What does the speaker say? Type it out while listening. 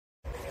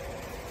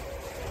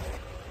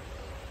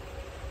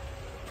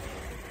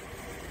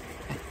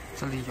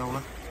这里有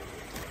了，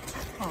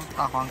哦，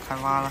大黄开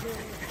挖了。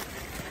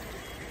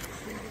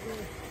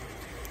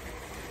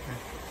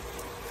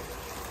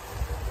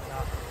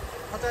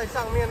它在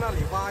上面那里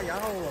挖，然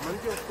后我们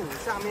就堵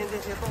下面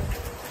这些洞，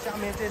下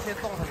面这些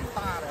洞很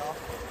大的哦，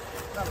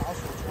那老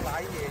鼠出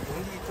来也容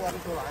易钻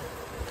出来。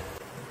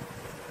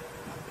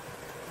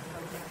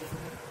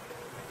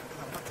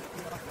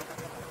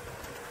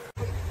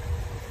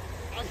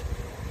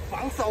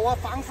防守啊，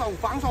防守，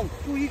防守！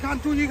注意看，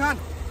注意看！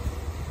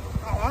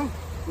大黄，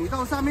你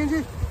到上面去，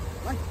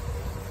来。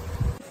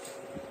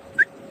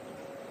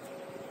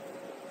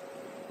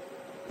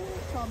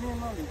下面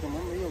那里怎么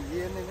没有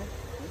烟了呢？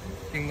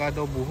应该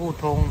都不互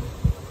通。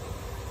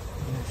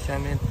下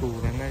面堵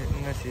的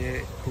那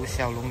些堵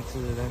小笼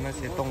子的那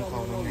些洞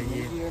口都没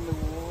烟。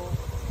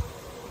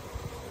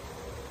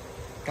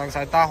刚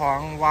才大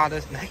黄挖的，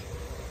来。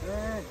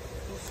哎，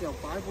这小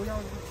白不要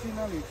去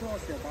那里做，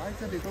小白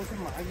这里都是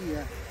蚂蚁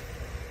啊，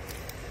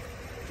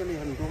这里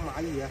很多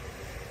蚂蚁啊，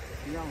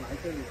不要来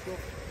这里做。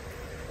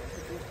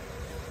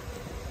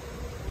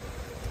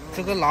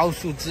这个老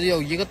鼠只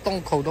有一个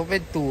洞口都被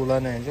堵了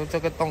呢，就这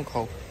个洞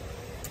口。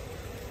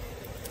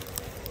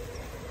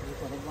你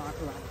把它挖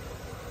出来。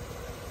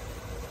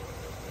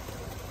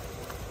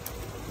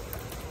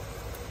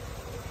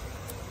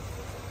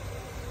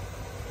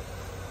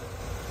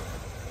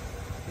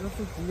要是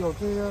只有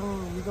这样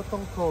一个洞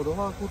口的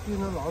话，估计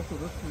那老鼠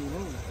都死了。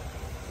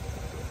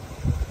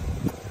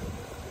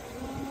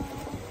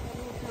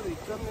这里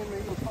真的没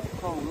有洞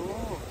口了，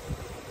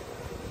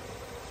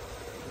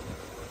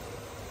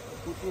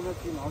估计那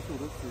只老鼠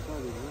都死在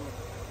里面了。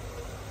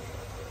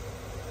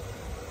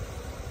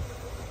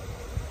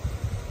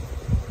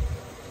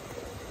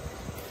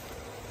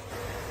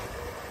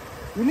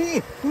堵你，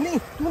堵你，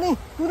堵你，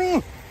堵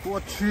你！我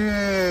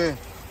去，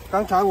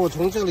刚才我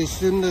从这里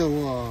伸的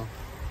哇。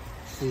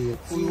血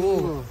迹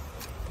了，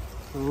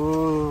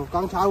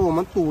刚才我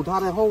们堵它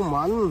的后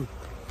门，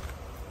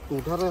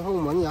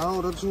然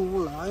后它出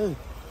不来，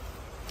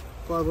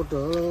怪不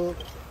得了，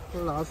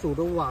这老鼠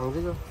都往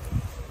这个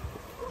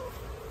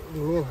里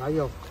面还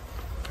有，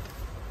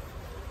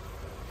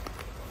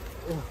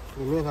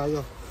里面还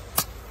有，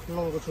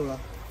弄不出来，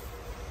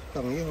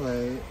等一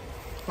会，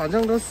反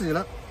正都死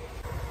了。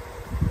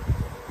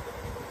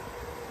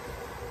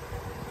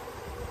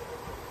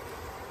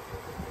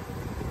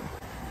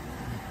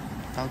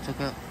到这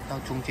个到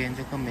中间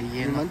这个没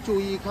烟了。你们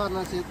注意看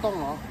那些洞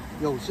哦，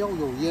有时候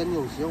有烟，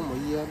有时候没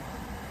烟，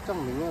证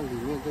明那里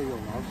面就有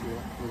老鼠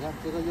了。你看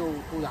这个又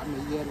突然没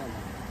烟了嘛，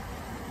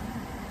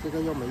这个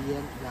又没烟，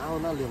然后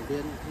那两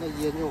边那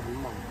烟又很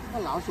猛，那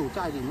老鼠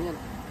在里面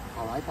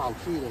跑来跑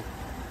去的。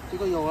这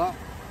个有了，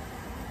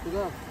这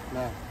个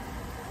来，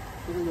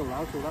这个有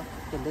老鼠了，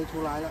准备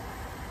出来了，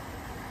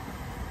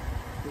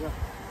这个。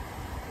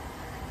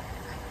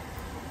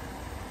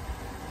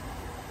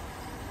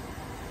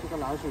这个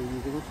老鼠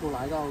已经出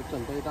来到，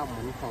准备到门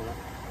口了，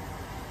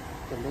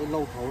准备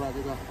露头了。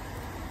这个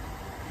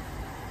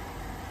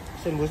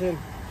信不信？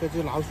这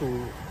只老鼠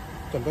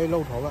准备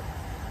露头了，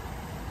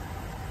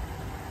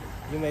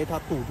因为它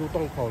堵住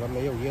洞口了，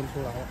没有烟出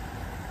来了。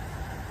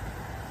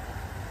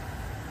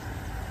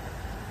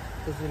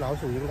这只老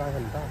鼠应该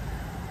很大，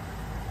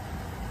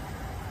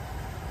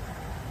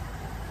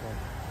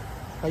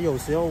它有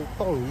时候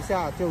动一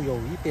下就有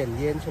一点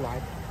烟出来，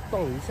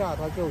动一下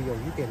它就有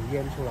一点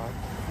烟出来。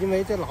因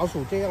为这老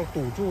鼠这样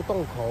堵住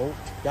洞口，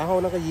然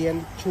后那个烟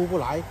出不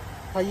来，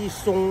它一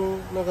松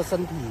那个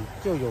身体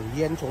就有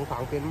烟从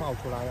旁边冒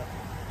出来了。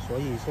所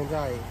以现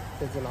在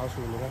这只老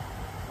鼠你看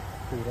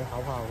堵得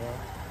好好的，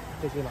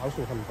这只老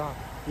鼠很大，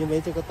因为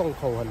这个洞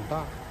口很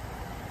大。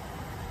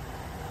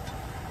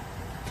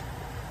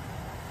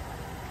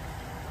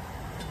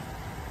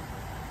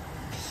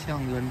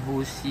像人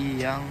呼吸一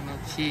样的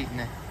气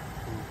呢，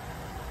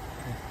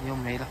又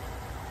没了。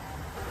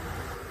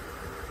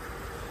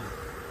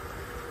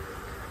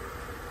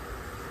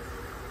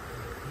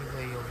一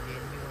会有烟，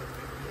一会没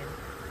烟。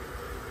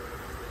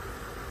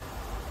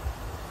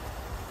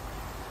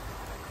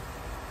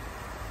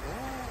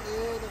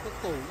那个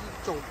狗一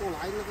走过来，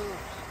那个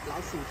老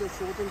鼠就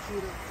缩进去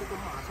了，这个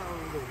马上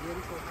有烟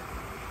出来。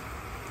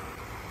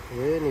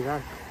你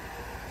看，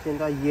现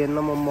在烟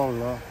那么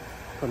猛啊，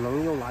可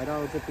能又来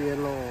到这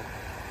边喽。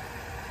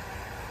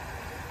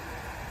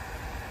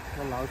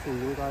那老鼠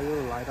应该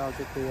又来到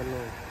这边了。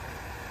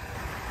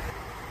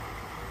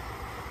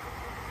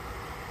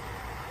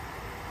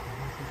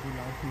这只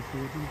老鼠缩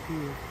进去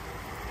了。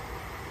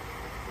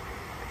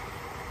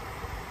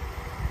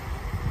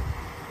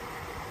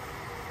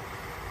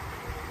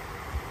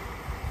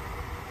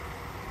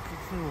这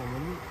次我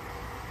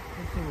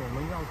们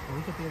要从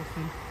这边伸，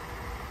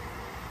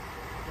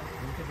要从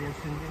这边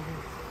伸进去。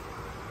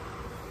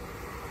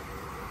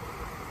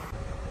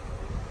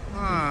啊，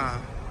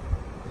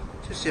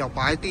这小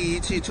白第一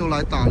次出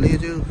来打猎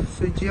就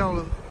睡觉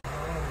了。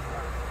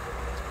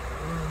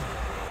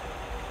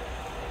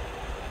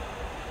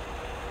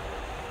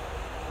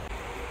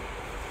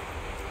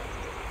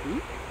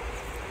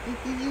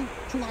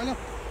出来了，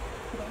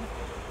出来了，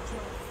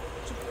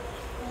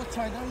我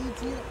踩到一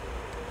只了。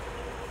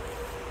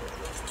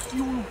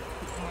呦，妈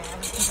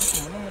的，这个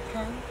怎么那么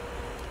烫？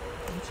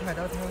我踩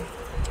到它。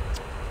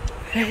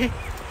嘿嘿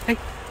嘿，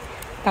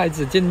太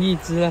只见一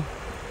只了。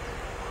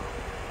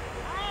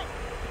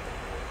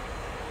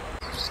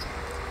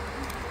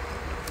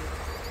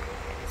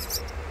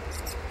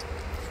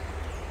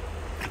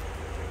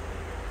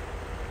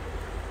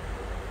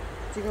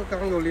这个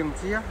刚有2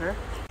只啊，哎，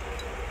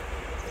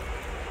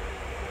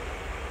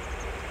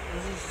这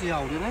是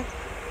小的呢，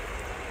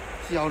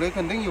小的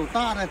肯定有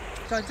大的。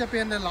在这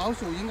边的老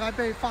鼠应该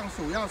被放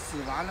鼠药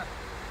死完了，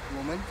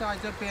我们在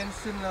这边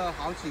熏了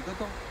好几个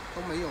洞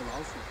都没有老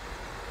鼠，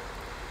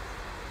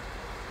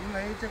因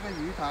为这个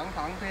鱼塘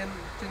旁边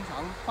经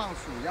常放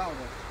鼠药的。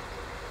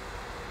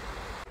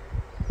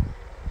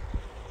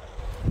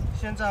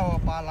现在我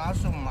把老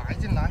鼠埋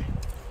进来，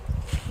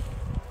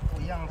不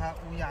让它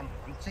污染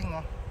环境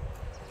哦。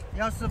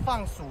要是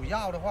放鼠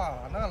药的话，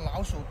那个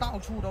老鼠到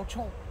处都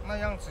臭，那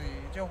样子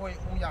就会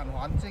污染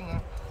环境啊。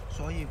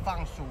所以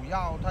放鼠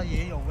药它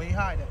也有危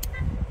害的。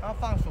然后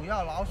放鼠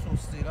药，老鼠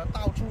死了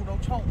到处都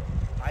臭。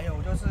还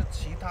有就是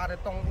其他的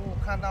动物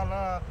看到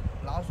那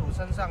老鼠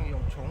身上有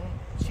虫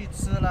去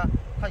吃了，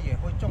它也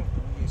会中毒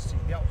也死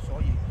掉。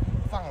所以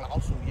放老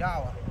鼠药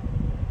啊，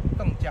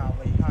更加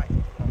危害。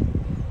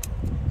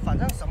反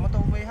正什么都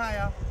危害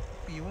啊。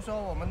比如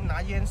说我们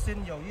拿烟熏，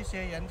有一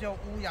些人就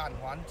污染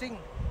环境。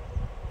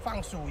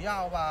放鼠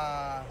药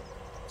吧，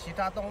其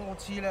他动物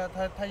吃了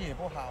它也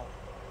不好，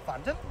反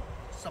正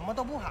什么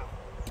都不好。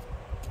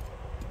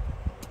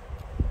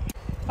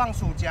放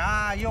鼠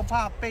夹又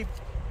怕被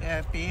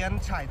别人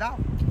踩到，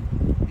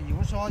比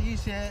如说有一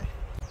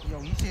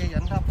些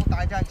人他不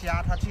待在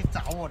家，他去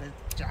找我的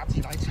夹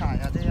子来踩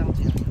啊，这样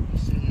子有一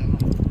些人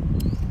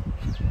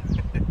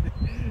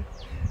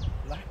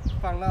来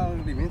放到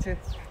里面去。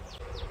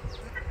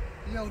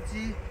6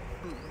只。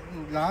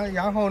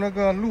然后那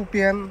个路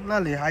边那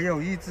里还有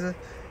一只，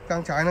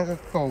刚才那个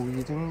狗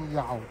已经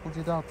咬，不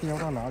知道丢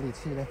到哪里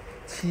去了。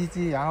7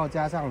只，然后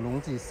加上笼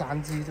子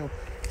3只，就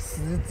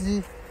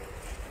10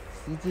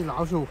只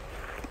老鼠。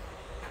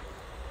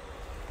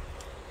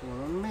我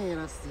们灭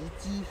了10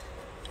只。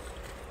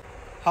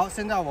好，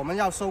现在我们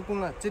要收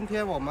工了。今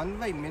天我们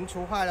为民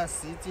除害了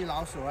10只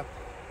老鼠啊。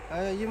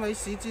因为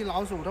10只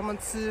老鼠它们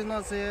吃那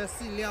些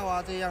饲料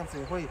啊，这样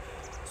子会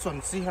损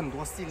失很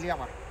多饲料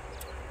啊。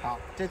好，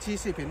这期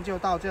视频就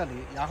到这里，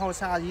然后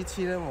下一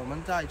期呢，我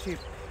们再去，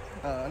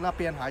那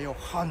边还有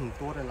很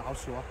多的老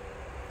鼠哦，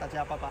大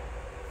家拜拜。